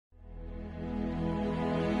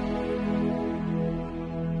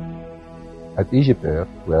At Egypt Air,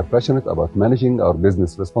 we are passionate about managing our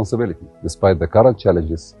business responsibility despite the current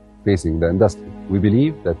challenges facing the industry. We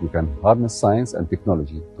believe that we can harness science and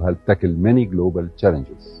technology to help tackle many global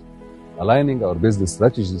challenges. Aligning our business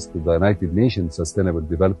strategies to the United Nations Sustainable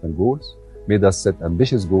Development Goals made us set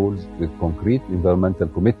ambitious goals with concrete environmental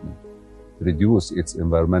commitment to reduce its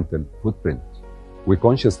environmental footprint. We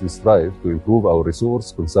consciously strive to improve our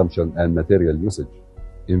resource consumption and material usage.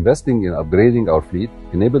 Investing in upgrading our fleet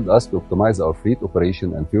enabled us to optimize our fleet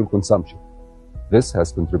operation and fuel consumption. This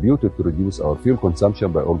has contributed to reduce our fuel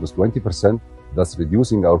consumption by almost 20%, thus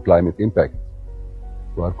reducing our climate impact.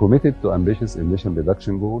 We are committed to ambitious emission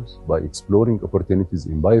reduction goals by exploring opportunities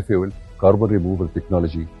in biofuel, carbon removal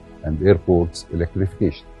technology, and airports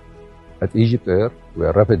electrification. At Egypt Air, we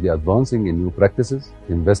are rapidly advancing in new practices,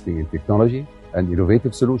 investing in technology and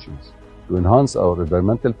innovative solutions to enhance our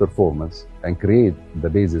environmental performance and create the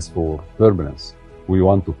basis for permanence. We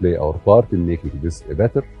want to play our part in making this a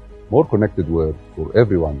better, more connected world for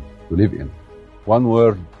everyone to live in. One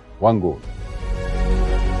world, one goal.